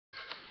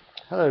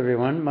Hello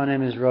everyone, my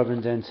name is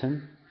Robin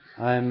Denton.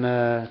 I'm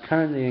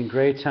currently in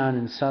Greytown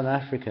in South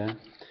Africa,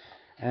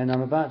 and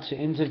I'm about to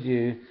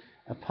interview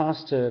a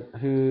pastor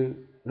who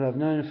I've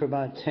known for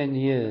about 10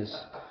 years,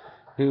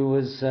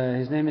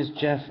 his name is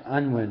Geoff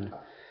Unwin.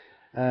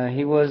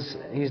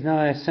 He's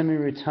now a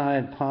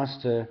semi-retired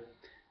pastor.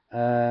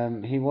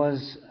 He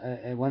was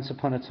once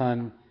upon a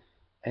time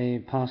a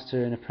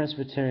pastor in a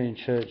Presbyterian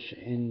church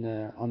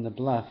on the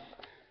Bluff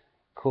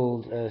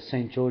called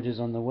St. George's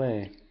on the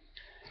Way.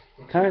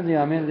 Currently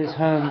I'm in this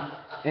home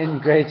in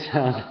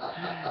Greytown,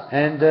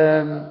 and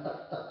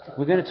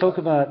we're going to talk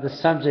about the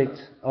subject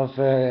of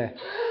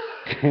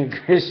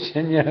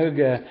Christian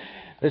yoga.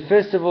 But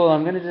first of all,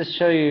 I'm going to just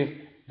show you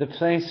the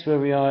place where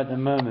we are at the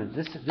moment.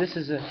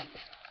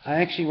 I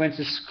actually went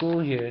to school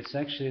here.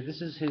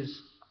 This is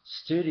his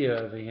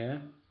studio over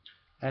here,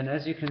 and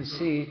as you can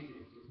see,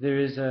 there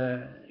is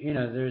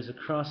a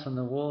cross on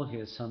the wall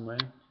here somewhere.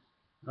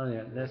 Oh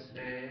yeah,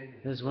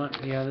 there's one.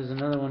 Yeah, there's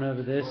another one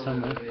over there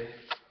somewhere.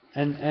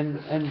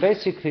 And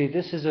basically,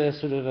 this is a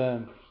sort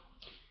of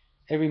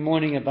every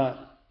morning about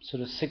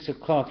sort of 6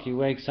 o'clock, he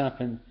wakes up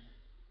and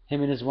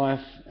him and his wife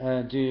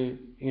do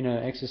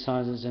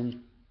exercises,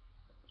 and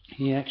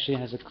he actually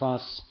has a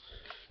class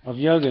of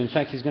yoga. In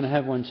fact, he's going to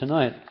have one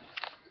tonight.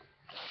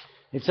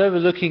 It's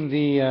overlooking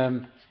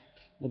the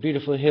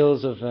beautiful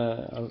hills of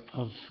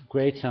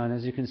Greytown.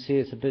 As you can see,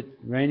 it's a bit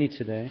rainy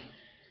today.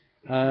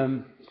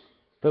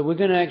 But we're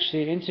going to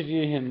actually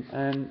interview him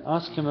and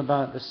ask him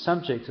about the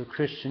subject of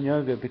Christian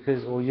yoga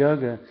because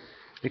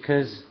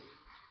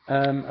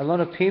a lot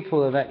of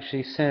people have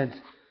actually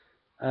said,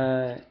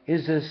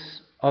 is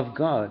this of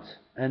God?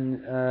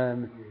 And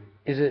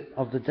is it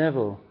of the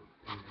devil?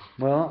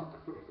 Well,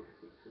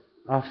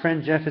 our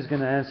friend Geoff is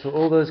going to answer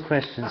all those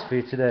questions for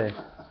you today.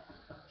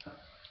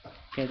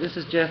 Okay, this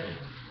is Geoff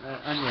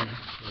Unwin.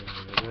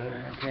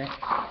 Okay.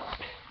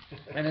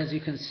 And as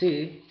you can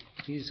see,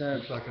 he's...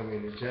 Looks like I'm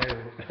in a jail.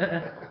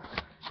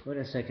 Wait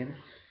a second.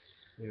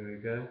 There we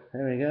go.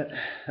 There we go.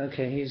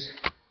 Okay,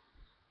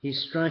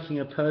 he's striking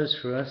a pose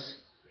for us,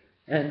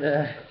 and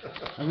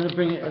I'm going to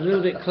bring it a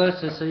little bit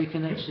closer so you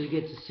can actually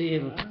get to see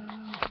him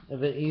a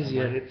bit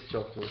easier. My head's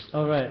chopped off.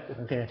 Oh right.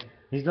 Okay.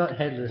 He's not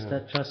headless. Yeah.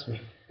 Trust me.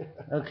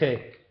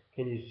 Okay.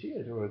 Can you see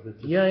it, or is it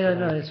just... Yeah.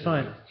 No, it's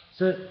fine.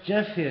 So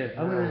Geoff here,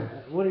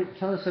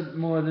 tell us a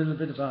little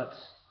bit about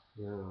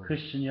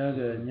Christian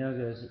yoga and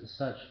yoga as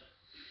such.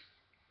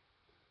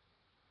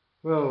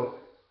 Well,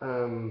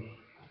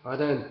 I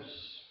don't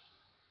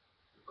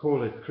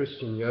call it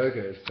Christian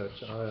yoga as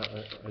such.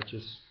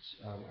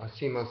 I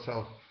see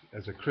myself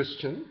as a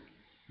Christian,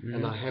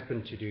 and I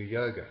happen to do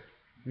yoga.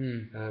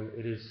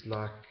 It is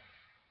like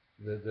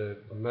the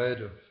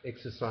mode of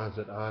exercise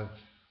that I've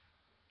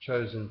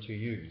chosen to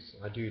use.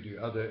 I do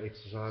other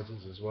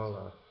exercises as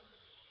well.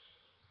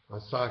 I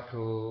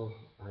cycle,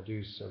 I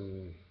do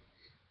some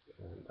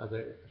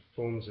other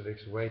forms of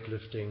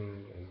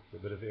weightlifting and a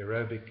bit of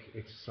aerobic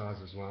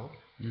exercise as well.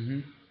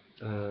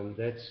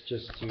 That's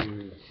just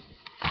to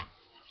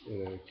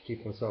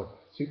keep myself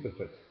super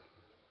fit.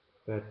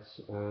 But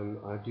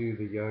I do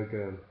the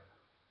yoga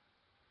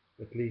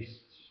at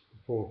least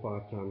 4 or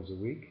 5 times a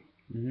week,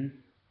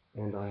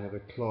 and I have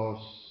a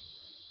class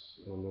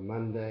on a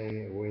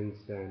Monday, a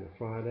Wednesday, and a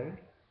Friday.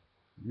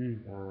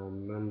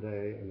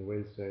 Monday and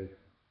Wednesday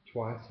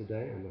twice a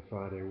day, and a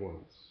Friday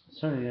once.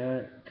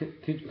 Sorry,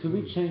 could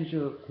we change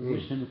your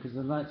position because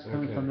the light's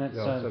coming from that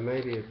side? So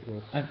maybe it's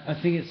not... I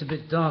think it's a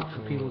bit dark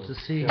for people to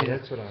see here.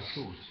 That's what I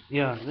thought.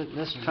 Yeah,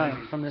 let's try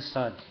it from this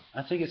side.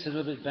 I think it's a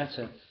little bit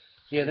better.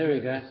 Yeah, there we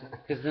go.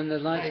 Because then the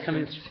light's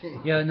coming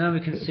through. Yeah, now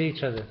we can see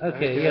each other.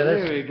 Okay, yeah,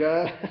 there we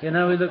go. Yeah,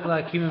 now we look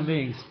like human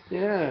beings.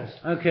 Yeah.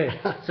 Okay,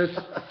 so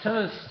tell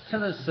us,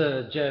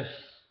 Geoff,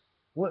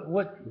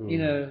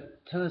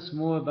 tell us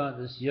more about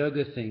this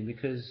yoga thing,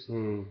 because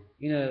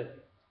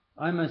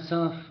I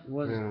myself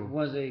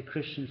was a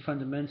Christian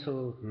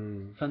fundamentalist.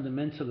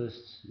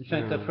 In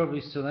fact, I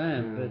probably still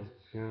am. But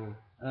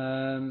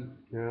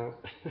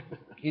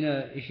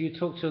if you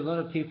talk to a lot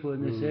of people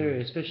in this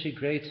area, especially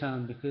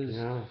Greytown, because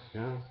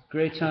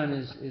Greytown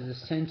is a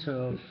centre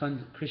of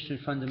Christian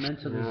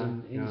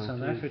fundamentalism in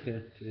South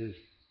Africa. It is.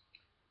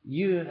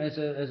 You, as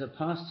a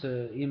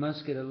pastor, you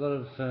must get a lot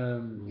of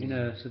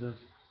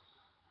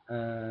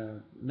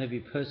maybe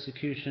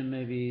persecution,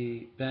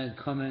 maybe bad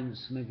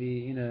comments,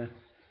 maybe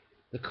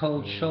the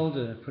cold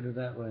shoulder, put it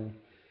that way.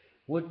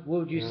 What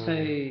would you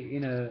say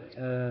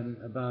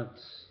about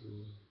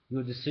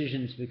your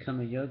decision to become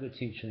a yoga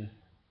teacher?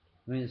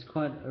 I mean, it's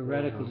quite a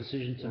radical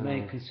decision to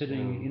make,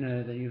 considering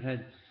that you've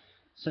had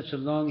such a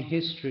long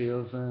history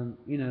of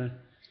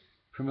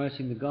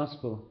promoting the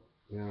gospel.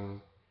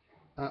 Yeah,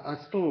 I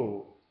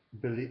still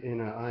believe.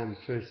 I am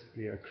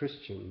firstly a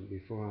Christian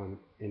before I'm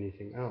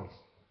anything else,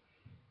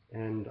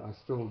 and I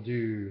still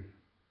do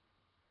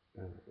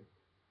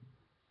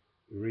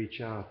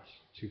reach out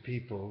to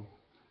people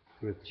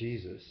with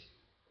Jesus.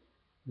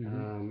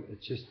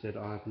 It's just that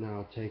I've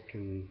now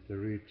taken the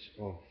route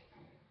of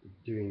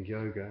doing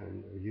yoga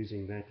and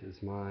using that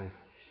as my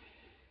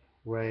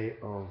way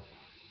of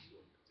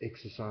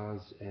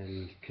exercise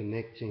and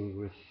connecting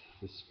with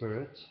the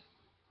spirit,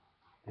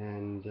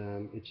 and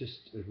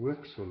it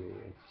works for me.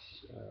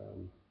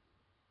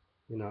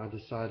 I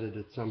decided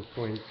at some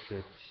point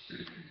that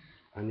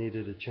I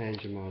needed a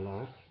change in my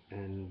life,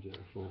 and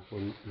for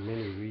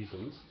many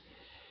reasons,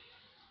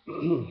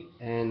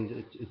 and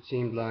it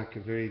seemed like a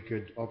very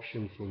good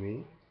option for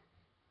me.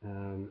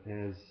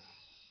 As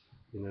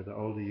the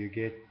older you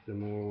get, the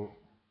more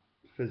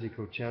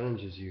physical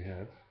challenges you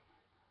have.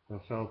 I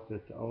felt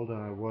that the older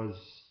I was,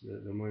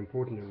 the more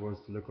important it was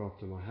to look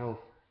after my health.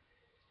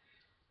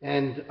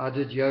 And I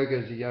did yoga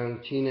as a young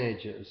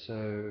teenager,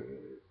 so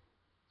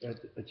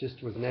it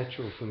just was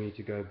natural for me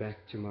to go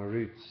back to my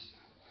roots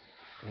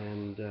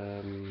and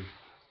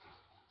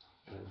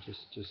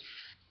just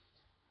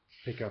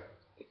pick up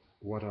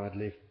what I'd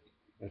left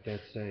at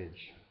that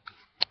stage.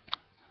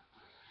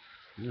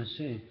 I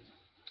see.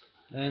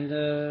 And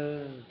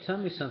tell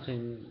me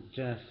something,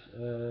 Geoff.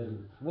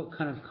 What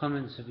kind of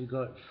comments have you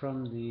got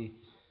from the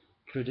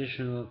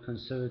traditional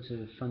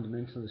conservative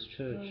fundamentalist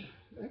church?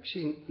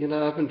 Actually,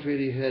 I haven't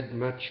really had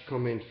much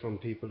comment from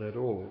people at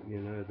all.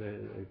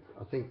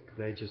 I think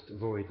they just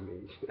avoid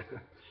me.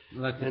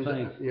 Like the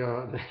plague?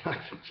 Yeah,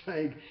 like the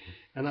plague.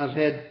 And I've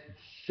had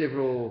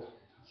several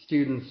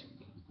students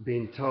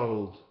being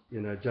told,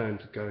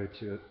 don't go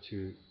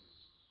to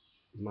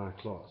my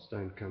class,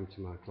 don't come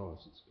to my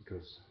classes,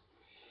 because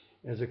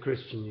as a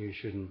Christian you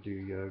shouldn't do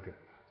yoga.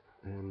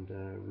 And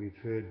we've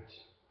heard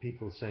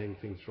people saying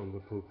things from the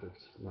pulpit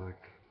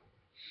like,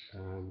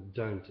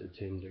 don't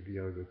attend a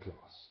yoga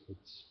class.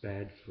 It's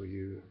bad for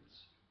you.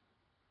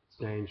 It's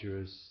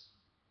dangerous.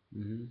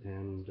 Mm-hmm.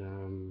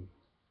 And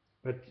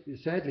but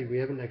sadly, we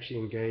haven't actually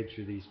engaged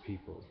with these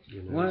people.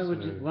 Why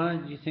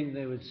do you think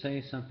they would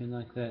say something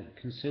like that,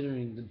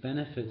 considering the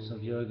benefits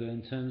of yoga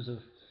in terms of,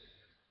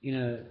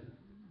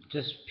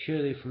 just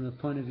purely from the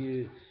point of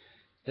view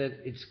that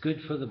it's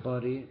good for the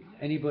body.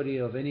 Anybody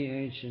of any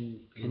age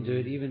can do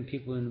it. Even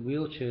people in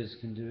wheelchairs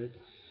can do it.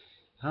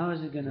 How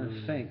is it going to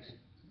affect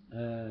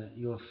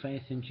your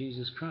faith in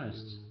Jesus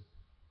Christ?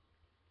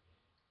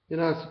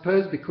 I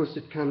suppose because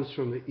it comes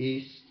from the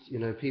East,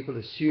 people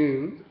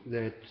assume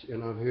that,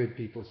 and I've heard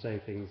people say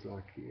things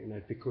like,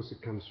 because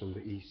it comes from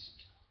the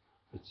East,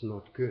 it's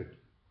not good,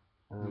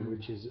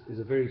 which is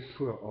a very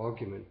poor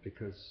argument,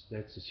 because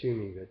that's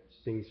assuming that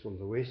things from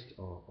the West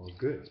are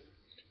good.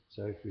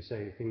 So if we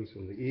say things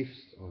from the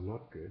East are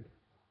not good,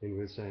 then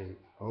we're saying,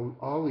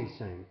 are we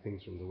saying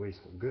things from the West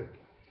are good?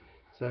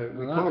 So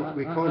we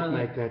can't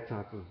make that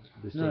type of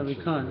distinction. No, we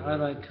can't. I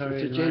like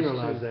curry and rice. It's a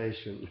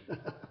generalization.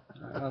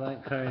 I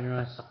like curry and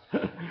rice.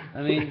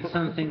 I mean,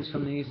 some things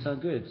from the East are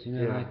good,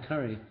 like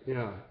curry.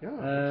 Yeah,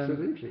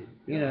 absolutely.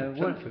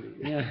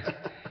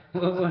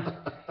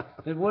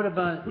 But what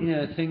about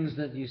things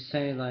that you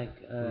say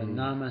like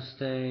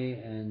namaste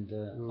and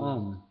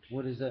om?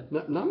 What is that?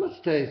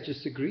 Namaste is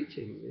just a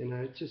greeting.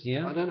 It's just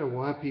I don't know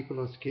why people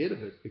are scared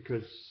of it,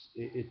 because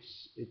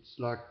it's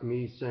like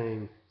me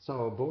saying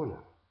sawabona.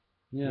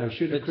 Yeah,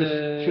 should a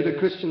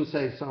Christian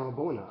say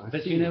sawabona?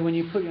 But when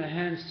you put your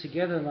hands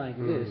together like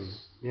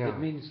this, it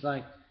means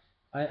like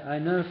I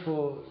know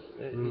for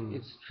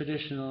it's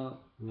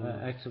traditional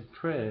act of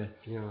prayer.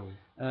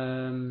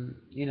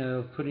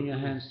 Putting your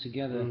hands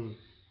together.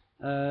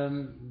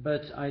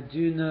 But I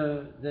do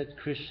know that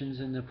Christians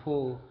in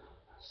Nepal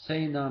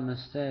say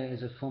namaste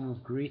as a form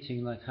of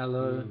greeting, like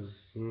hello,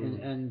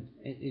 and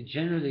it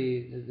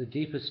generally the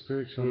deeper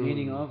spiritual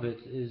meaning of it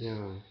is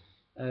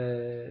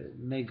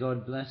may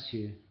God bless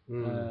you.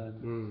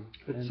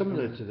 It's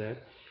similar to that.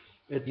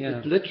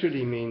 It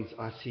literally means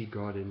I see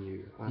God in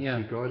you. I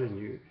see God in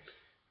you,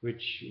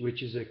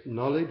 which is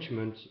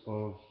acknowledgement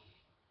of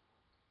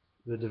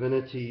the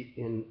divinity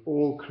in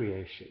all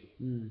creation,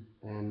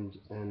 and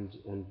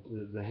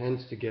the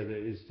hands together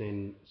is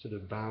then sort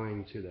of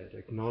bowing to that,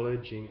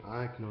 acknowledging,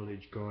 I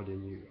acknowledge God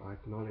in you. I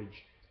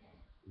acknowledge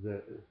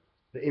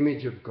the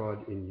image of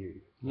God in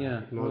you. I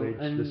acknowledge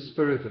the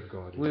Spirit of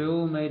God in you. We're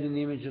all made in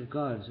the image of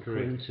God,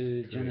 according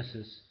to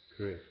Genesis.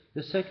 Correct.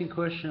 The second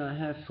question I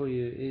have for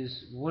you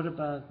is, what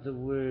about the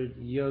word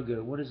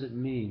yoga? What does it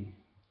mean?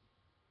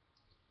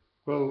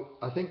 Well,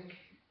 I think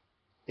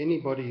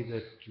anybody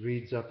that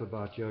reads up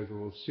about yoga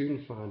will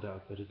soon find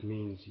out that it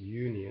means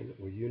union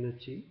or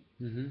unity.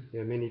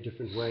 There are many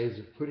different ways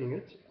of putting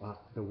it.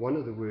 One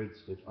of the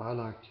words that I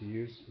like to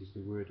use is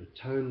the word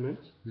atonement,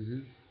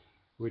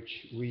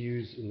 which we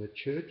use in the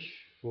church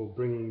for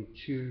bringing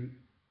two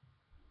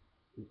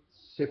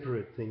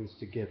separate things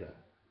together.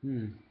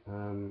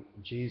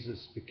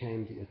 Jesus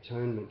became the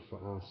atonement for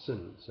our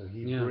sin, so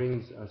he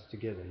brings us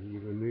together. He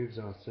removes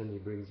our sin, he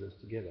brings us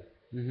together.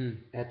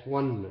 At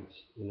one mint,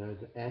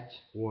 the at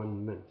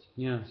one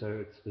mint. So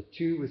it's the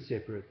two were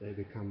separate, they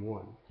become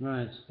one.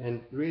 Right.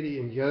 And really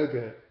in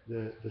yoga,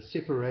 the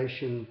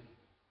separation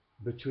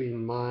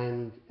between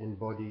mind and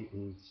body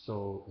and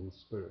soul and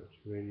spirit,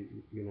 really,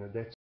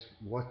 that's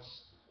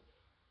what's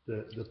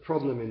the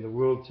problem in the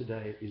world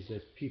today, is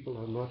that people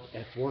are not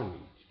at one.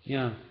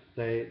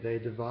 They're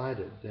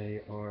divided.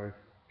 They are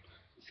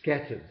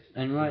scattered.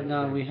 And right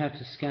now we have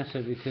to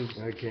scatter because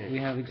Okay. we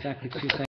have exactly 2 seconds.